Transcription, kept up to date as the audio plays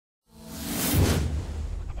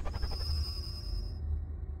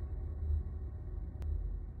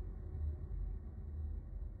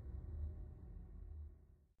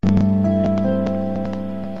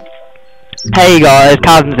Hey guys,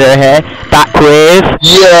 Calvin Zero here, back with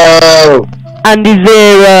Yo! Andy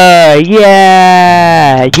Zero.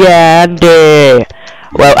 Yeah, Andy.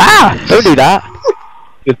 Well, don't do that.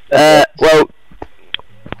 Well,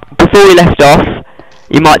 before we left off,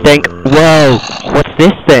 you might think, whoa, what's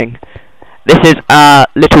this thing? This is a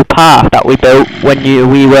little path that we built when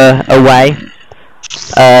we were away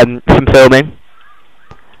from filming.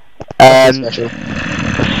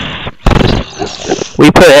 We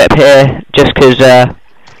put it up here just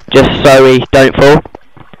so we don't fall.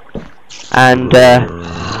 And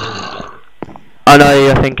I know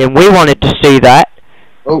you're thinking we wanted to see that,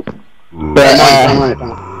 but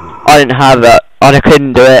I didn't have that. I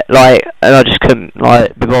couldn't do it, and I just couldn't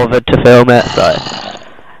be bothered to film it. So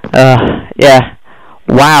yeah,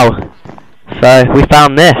 wow. So we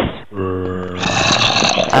found this,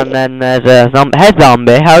 and then there's a zombie. Hey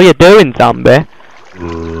zombie, how you doing, zombie?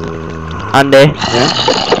 Andy, yeah?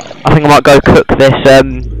 I think I might go cook this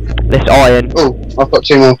this iron. Oh, I've got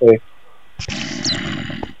 2 more for you.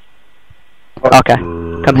 Okay,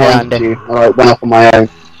 come here, Andy. Alright, went off on my own.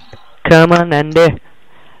 Come on, Andy.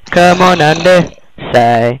 Come on, Andy.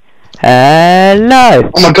 Say hello.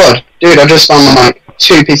 Oh my god, dude! I just found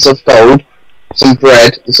 2 pieces of gold, some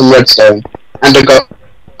bread, and some redstone, and I got.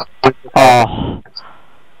 Oh,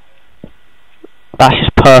 that's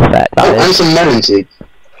just perfect. That is. And some melon seeds.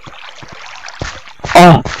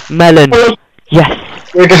 Oh, melon. Yes.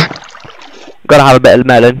 Gotta have a bit of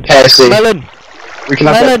melon. KFC. Melon. We can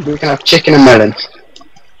have chicken and melon.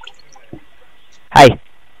 Hey.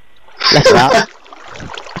 Let's that.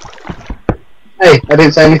 Hey, I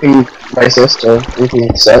didn't say anything racist or anything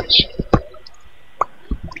as such.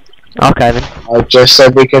 Okay then. I just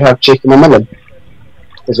said we could have chicken and melon.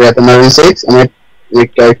 Because we had the melon seeds and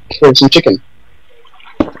we'd go kill some chicken.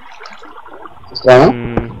 What's going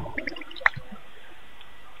on?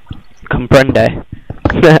 Comprende.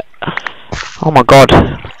 Oh my god.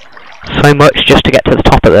 So much just to get to the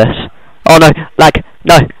top of this. Oh no, lag.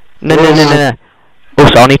 No. No.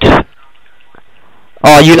 Also, I need to...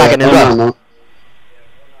 Oh, are you lagging as well? No.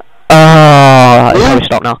 Oh, it's probably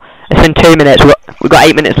stop now. It's in 2 minutes. We've got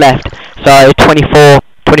 8 minutes left. So 24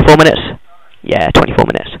 minutes. Yeah, 24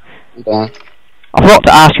 minutes. Okay. I forgot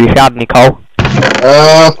to ask you if you had any coal.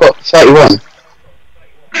 I've got 31.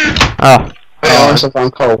 Oh. I also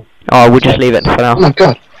found coal. Oh, we'll just leave it for now. Oh my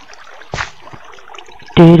god.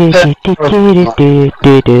 Oh,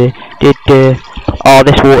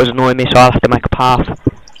 this water's annoying me, so I'll have to make a path.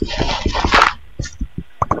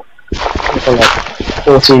 I've got like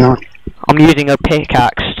 49. I'm using a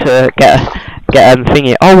pickaxe to get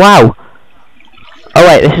thingy. Oh wow. Oh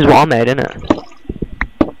wait, this is what I made, isn't it?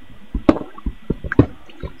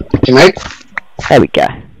 What you make? There we go.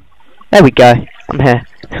 There we go. I'm here.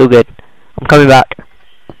 It's all good. I'm coming back.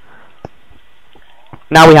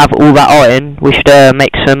 Now we have all that iron, we should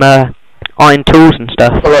make some iron tools and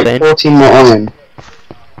stuff. I've got like 14 more iron.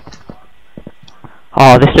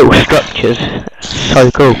 Oh, this little structure's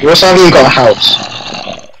so cool. You also haven't got a house.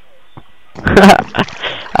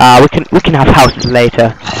 we can have houses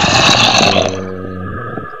later.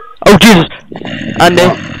 Oh Jesus! Andy,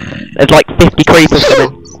 there's like 50 creepers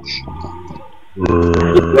coming.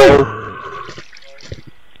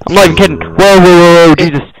 I'm not even kidding. Whoa,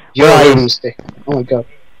 Jesus. You're a stick. Oh my god.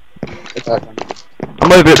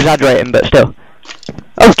 I'm over exaggerating, but still.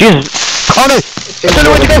 Oh Jesus! Oh no! I don't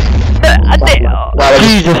know where to go! Oh,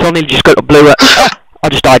 Jesus, I nearly just got blew up. I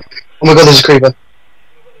just died. Oh my god, there's a creeper.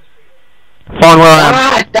 Find where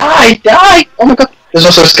I am. Die! Oh my god. There's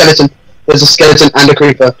also a skeleton. There's a skeleton and a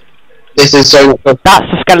creeper. This is so much fun.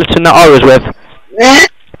 That's the skeleton that I was with.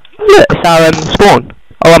 Look, it's our spawn.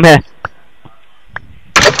 Oh, I'm here.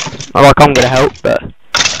 Oh, I'm gonna help, but...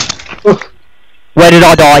 Where did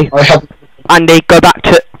I die? Andy, go back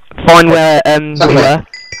to find where we were.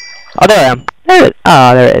 Oh, there I am. There it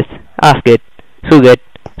is. That's good. It's all good.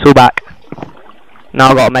 It's all back. Now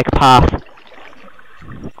I've got to make a path.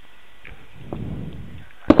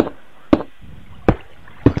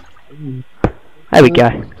 There we go.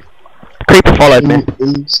 The creeper followed me.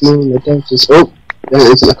 Oh,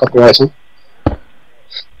 there isn't a copyright song.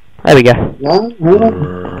 There we go. No.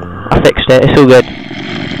 I fixed it. It's all good.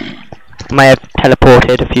 May have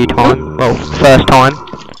teleported a few times. Well, first time,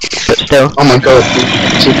 but still. Oh my god.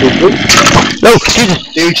 No,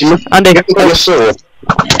 Jesus! Dude, you look. Andy, Your sword.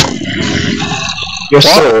 Your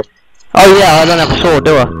sword. Oh yeah, I don't have a sword,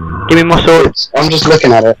 do I? Give me my sword. I'm just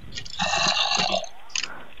looking at it.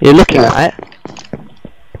 You're looking at it?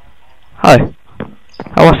 Oh.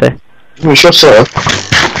 Oh, what's it? It's your sword.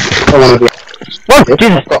 I want to be. Whoa,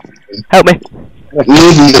 Jesus! Help me!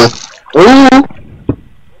 Ooh.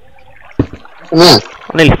 Yeah.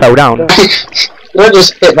 I nearly fell down. Did I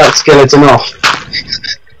just hit that skeleton off?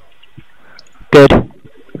 Good.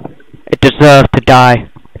 It deserved to die.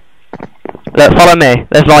 Look, follow me.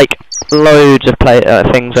 There's like loads of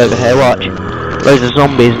things over here. Watch. Loads of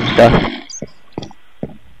zombies and stuff.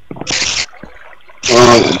 I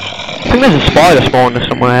think there's a spider spawner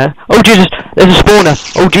somewhere. Oh Jesus! There's a spawner.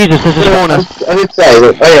 Oh Jesus! There's a spawner. I did say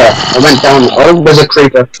that. Oh yeah, I went down. Oh, there's a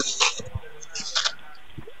creeper.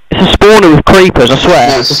 It's a spawner with creepers. I swear.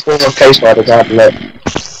 No, it's a spawner of cave spiders. I have a look.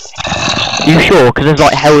 You sure? Because there's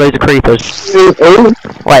like hell loads of creepers. Ooh.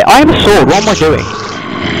 Wait, I have a sword. What am I doing?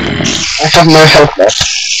 I have no health left.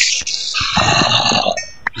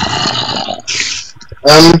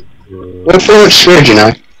 We're pretty much screwed, you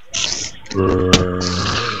know.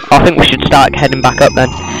 I think we should start heading back up then.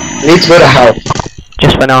 We need to go to health.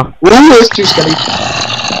 Just for now. Ooh, there's 2 skeletons.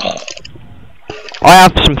 I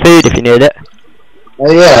have some food if you need it.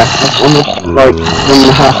 Oh yeah, I'm almost like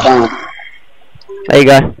 1.5 down. There you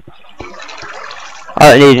go. I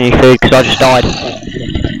don't need any food because I just died.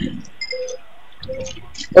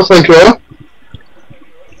 Oh, thank you.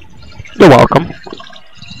 You're welcome.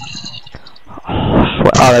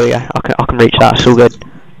 Oh, there we go. I can reach that. It's all good.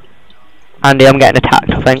 Andy, I'm getting attacked,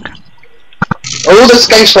 I think. Oh, there's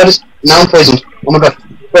cave spiders. Now I'm poisoned. Oh my god.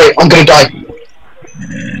 Wait, I'm gonna die.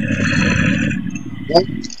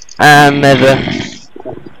 And there's a...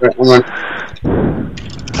 Right, I'm on.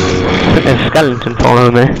 I think there's a skeleton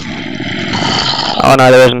following me. Oh no,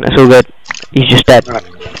 there isn't. It's all good. He's just dead. Right.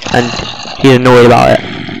 And he's annoyed about it.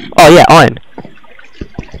 Oh yeah, iron.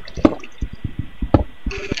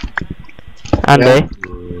 Andy.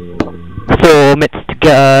 4 minutes to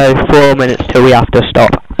go. 4 minutes till we have to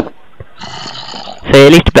stop. So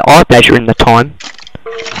at least a bit I'm measuring the time.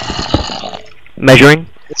 Measuring?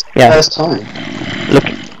 It's the Yeah. first time.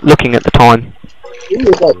 Looking at the time.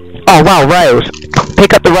 Ooh, like, Oh wow, rails.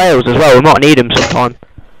 Pick up the rails as well. We might need them sometime.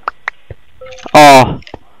 Oh,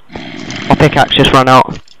 my pickaxe just ran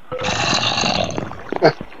out.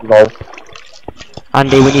 lol.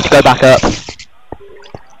 Andy, we need to go back up.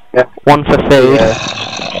 Yep. 1 for food,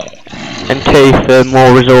 and 2 for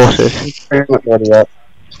more resources. Pretty much ready up.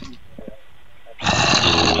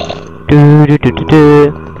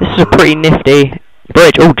 This is a pretty nifty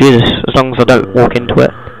bridge. Oh Jesus, as long as I don't walk into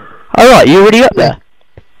it. Alright, you already up there?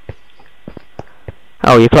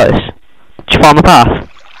 Oh, you're close. Did you find my path?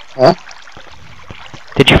 Huh?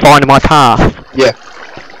 Did you find my path? Yeah.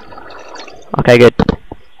 Okay, good.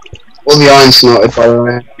 All the iron's snorted, by the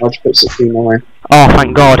way. I'll just put 16 iron. Oh,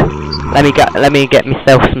 thank God. Let me get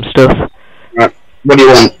myself some stuff. Right. What do you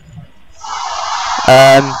want?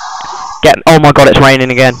 Oh my God, it's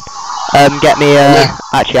raining again. Get me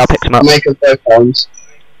actually I'll pick some up. Make us both homes.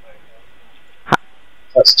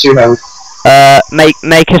 That's 2 homes.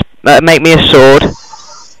 Make me a sword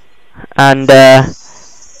and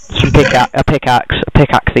some a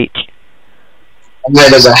pickaxe each. And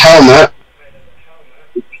then there's a helmet.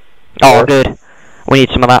 Oh, good. We need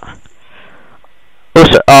some of that.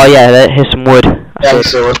 Also, oh yeah, here's some wood. Yeah,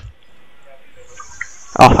 sword.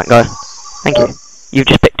 Oh, thank God. Thank you. You've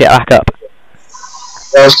just picked it back up.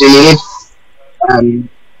 What else do you need?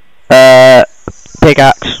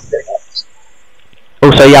 Pickaxe.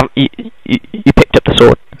 Also, you picked up the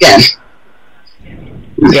sword. Again?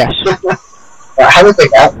 Yes. Right, have a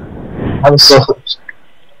pickaxe. Have a sword.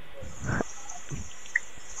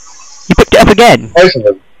 You picked it up again? Both of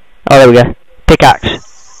them. Oh, there we go. Pickaxe.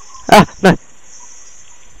 Ah, no.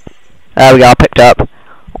 There we go, I picked it up.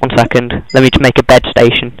 1 second. Let me just make a bed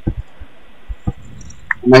station.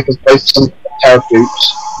 Make us both some pair of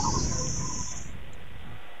boots.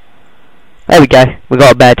 There we go. We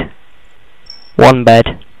got a bed. 1 bed.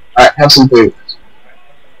 Alright, have some boots.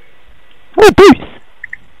 Oh, boots!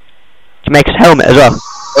 Did you make us a helmet as well?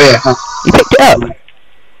 Oh yeah, huh. You picked it up.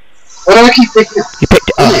 Why do I keep picking it? You picked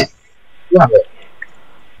it up. Yeah. You have it.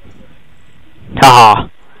 Ah.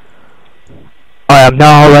 I am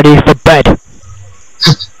now ready for bed.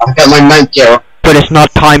 I've got my night gear. But it's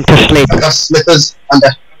not time to sleep. I've got slippers and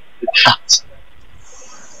a hat.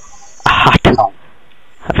 A hat.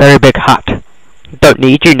 A very big hat. Don't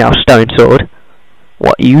need you now, stone sword.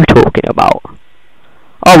 What are you talking about?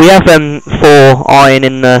 Oh, we have 4 iron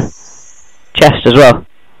in the chest as well.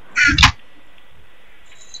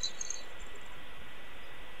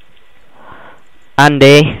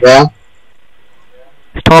 Andy. Yeah?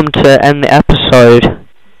 It's time to end the episode.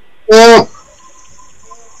 Yeah.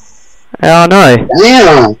 Yeah, I know.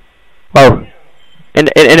 Yeah. Well,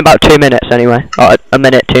 in about 2 minutes anyway. Oh, a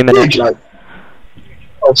minute, 2 minutes. Like,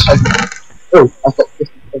 oh, I've got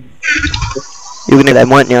 50. You were gonna them,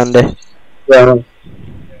 weren't you, Andy? Yeah.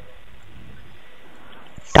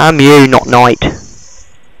 Damn you, not night.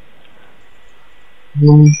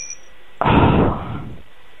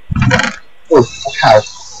 Oh, how?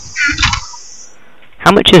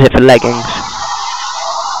 How much is it for leggings?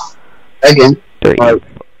 Again? 3.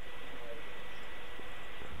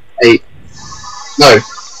 8. No.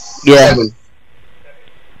 Yeah. 7.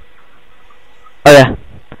 Oh yeah.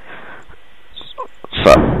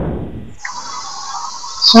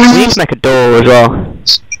 So we need to make a door as well.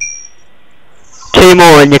 2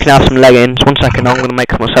 more and you can have some leggings. 1 second, I'm gonna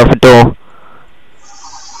make myself a door.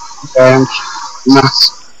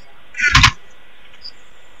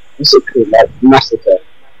 What's it called? Like Massacre.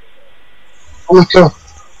 Oh my god.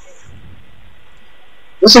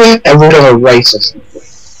 What's it a rid of a race or something?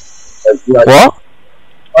 Like, What?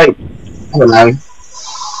 Like, I don't know.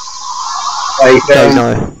 Like, Don't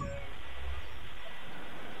know.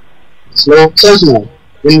 Small says no.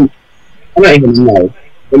 When, I don't even know.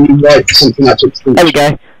 When you write something out to extinction. There we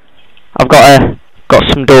go. I've got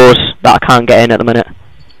some doors that I can't get in at the minute.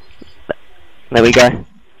 There we go.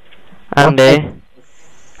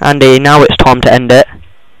 Andy, now it's time to end it.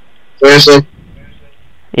 Seriously?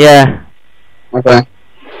 Yeah. Okay.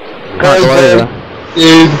 Can't go over.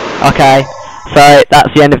 Dude. Okay. So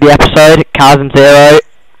that's the end of the episode. Cars and Zero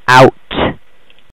out.